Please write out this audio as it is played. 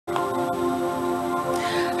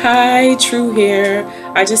Hi, True here.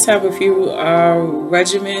 I just have a few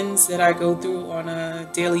regimens that I go through on a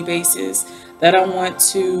daily basis that I want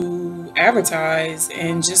to advertise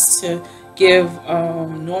and just to give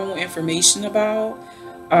normal information about.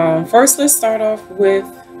 First, let's start off with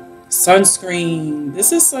sunscreen.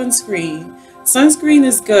 This is sunscreen. Sunscreen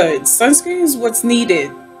is good. Sunscreen is what's needed.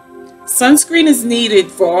 Sunscreen is needed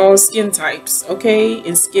for all skin types, okay,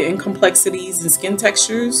 and skin complexities and skin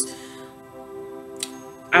textures.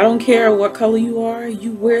 I don't care what color you are,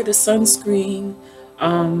 you wear the sunscreen.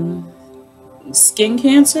 Um, Skin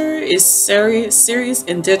cancer is serious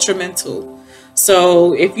and detrimental.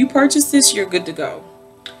 So if you purchase this, you're good to go.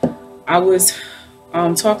 I was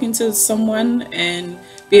talking to someone and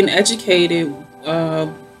being educated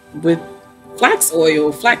with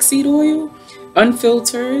flaxseed oil,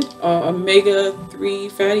 unfiltered, omega 3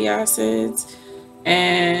 fatty acids,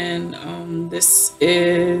 and this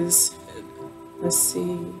is, let's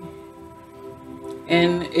see,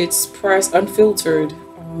 and it's pressed unfiltered.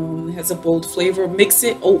 It has a bold flavor. Mix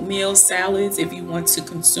it oatmeal salads if you want to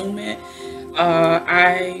consume it.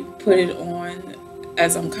 I put it on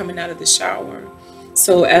as I'm coming out of the shower.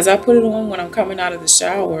 So as I put it on when I'm coming out of the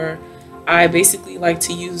shower, I basically like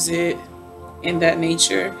to use it in that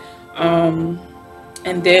nature.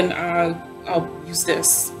 And then I'll use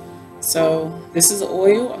this. So this is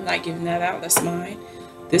oil. I'm not giving that out. That's mine.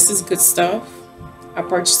 This is good stuff. I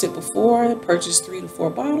purchased it before. I purchased 3 to 4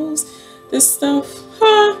 bottles. This stuff,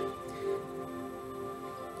 huh?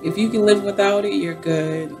 If you can live without it, you're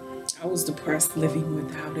good. I was depressed living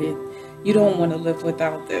without it. You don't want to live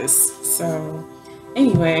without this. So,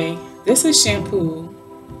 anyway, this is shampoo.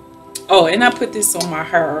 Oh, and I put this on my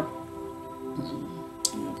hair. I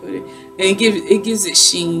put it, and it gives it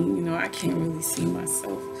sheen. You know, I can't really see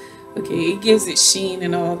myself. Okay, it gives it sheen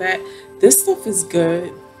and all that. This stuff is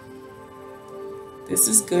good. This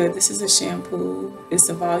is good. This is a shampoo. It's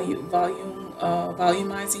a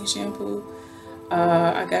volumizing shampoo.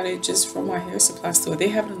 I got it just from my hair supply store. They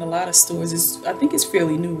have it in a lot of stores. I think it's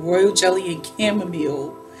fairly new. Royal jelly and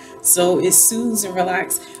chamomile. So it soothes and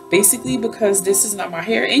relaxes. Basically, because this is not my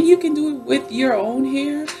hair, and you can do it with your own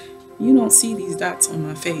hair. You don't see these dots on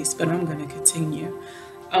my face, but I'm gonna continue.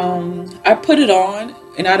 I put it on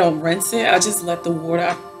and I don't rinse it. I just let the water.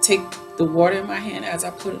 I take the water in my hand as I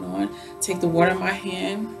put it on. Take the water in my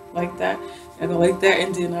hand like that, and go like that,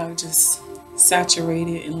 and then I just saturate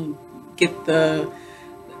it and get the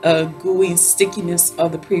gooey stickiness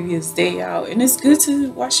of the previous day out. And it's good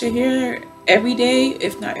to wash your hair every day,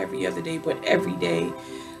 if not every other day, but every day,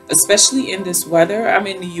 especially in this weather. I'm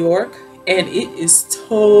in New York and it is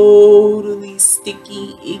totally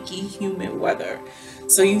sticky, icky, humid weather.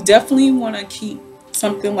 So you definitely want to keep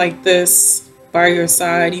something like this by your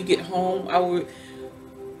side. You get home, I would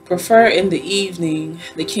prefer in the evening,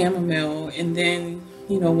 the chamomile, and then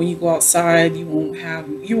when you go outside, you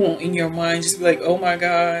won't in your mind just be like, oh my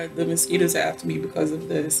god, the mosquitoes are after me because of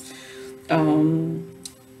this.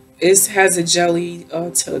 It has a jelly,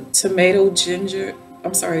 tomato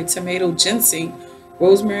ginseng,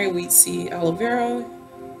 rosemary, wheat seed, aloe vera,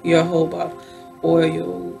 jojoba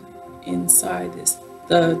oil inside this,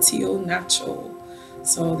 the Tio Natural.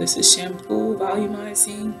 So this is shampoo,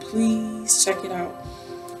 volumizing. Please check it out.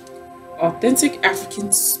 Authentic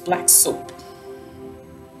African black soap.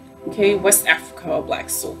 Okay, West Africa black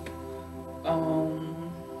soap.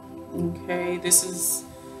 Okay, this is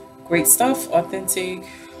great stuff. Authentic.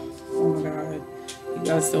 Oh my god, you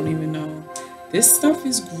guys don't even know. This stuff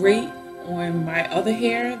is great on my other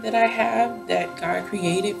hair that I have that God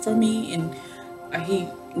created for me, and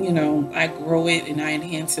I grow it and I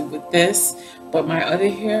enhance it with this. But my other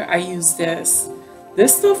hair, I use this.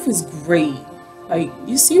 This stuff is great. Like,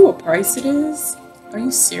 you see what price it is? Are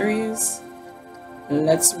you serious?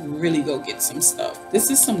 Let's really go get some stuff. This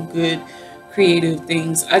is some good creative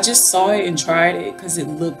things. I just saw it and tried it because it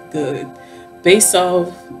looked good. Based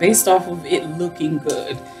off of it looking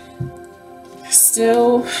good.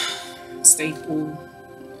 Still staple.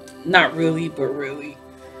 Not really, but really.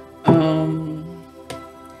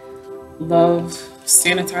 Love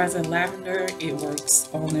sanitizer lavender. It works,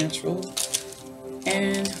 all natural.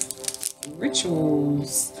 And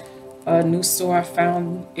Rituals, a new store I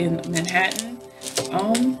found in Manhattan.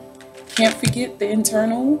 Can't forget the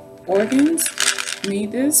internal organs.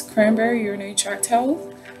 Need this cranberry urinary tract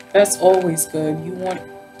health. That's always good. You want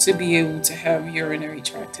to be able to have urinary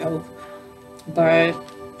tract health. But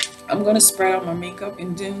I'm gonna spread out my makeup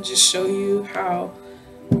and then just show you how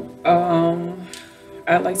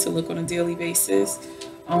I like to look on a daily basis.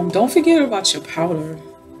 Don't forget about your powder.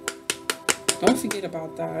 Don't forget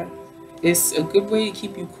about that. It's a good way to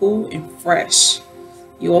keep you cool and fresh.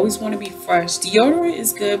 You always want to be fresh. Deodorant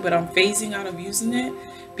is good, but I'm phasing out of using it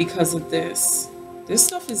because of this. This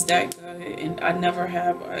stuff is that good, and I never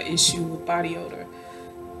have an issue with body odor.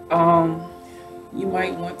 Um, you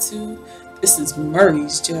might want to. This is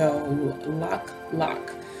Murray's Gel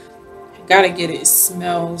Loc-Lock. Gotta get it. It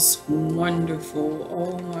smells wonderful.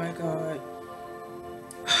 Oh my god.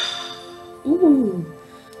 Ooh,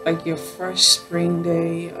 like your fresh spring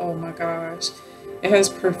day. Oh my gosh. It has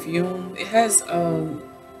perfume. It has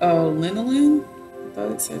linolene. I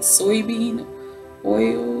thought it said soybean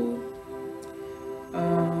oil.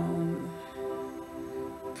 Um,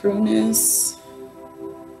 prunus,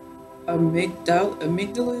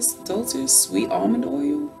 amygdalus, dotus, sweet almond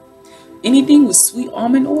oil. Anything with sweet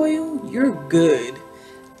almond oil, you're good.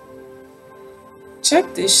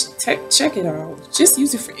 Check it out. Just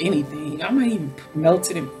use it for anything. I might even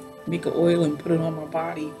melt it and make an oil and put it on my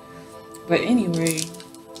body. But anyway,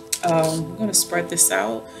 I'm gonna spread this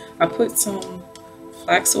out. I put some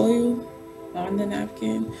flax oil on the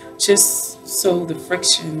napkin just so the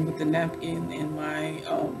friction with the napkin and my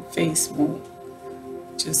face won't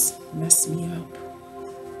just mess me up.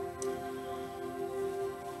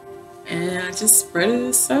 And I just spread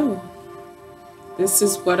it out. This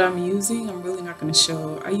is what I'm using. I'm really not going to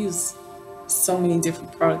show. I use so many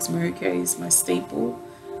different products. Mary Kay is my staple.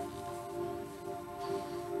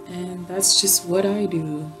 And that's just what I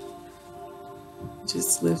do.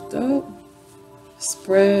 Just lift up,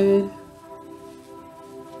 spread.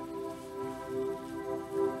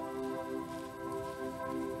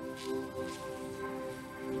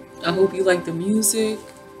 I hope you like the music.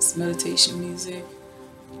 It's meditation music.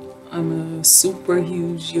 I'm a super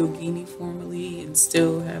huge yogini formerly and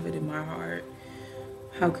still have it in my heart.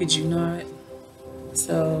 How could you not?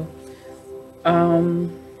 So,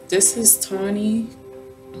 this is tawny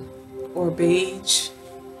or beige.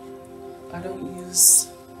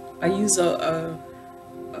 I use a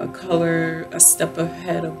color a step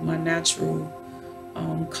ahead of my natural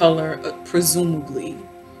color, presumably.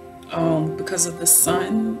 Because of the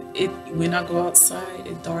sun, when I go outside,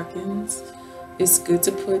 it darkens. It's good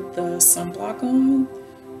to put the sunblock on,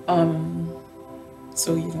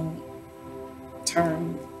 so you don't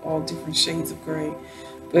turn all different shades of gray.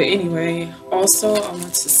 But anyway, also I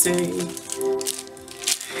want to say,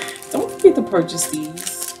 don't forget to purchase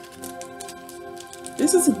these.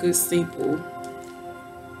 This is a good staple.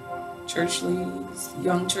 Church ladies,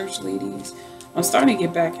 young church ladies. I'm starting to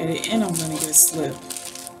get back at it, and I'm gonna get a slip.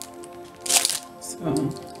 So,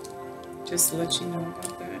 just to let you know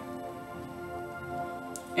about that.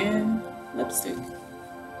 And lipstick.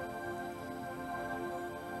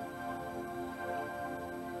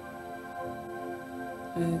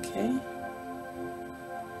 Okay.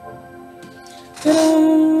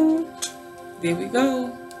 Ta-da! There we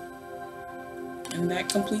go. And that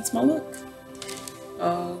completes my look.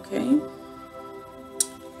 Okay.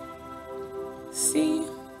 See?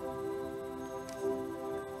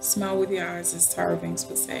 Smile with your eyes, as Tyra Banks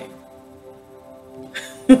would say.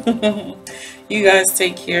 You guys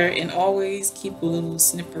take care, and always keep little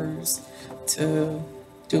snippers to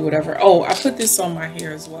do whatever. Oh, I put this on my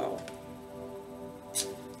hair as well.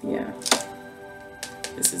 Yeah,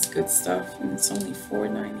 this is good stuff, and it's only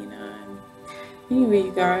 $4.99. Anyway,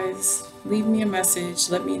 you guys, leave me a message.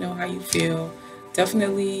 Let me know how you feel.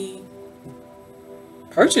 Definitely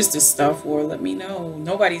purchase this stuff, or let me know.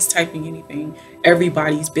 Nobody's typing anything.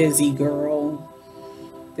 Everybody's busy, girl.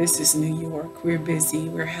 This is New York. We're busy.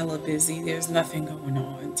 We're hella busy. There's nothing going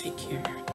on. Take care.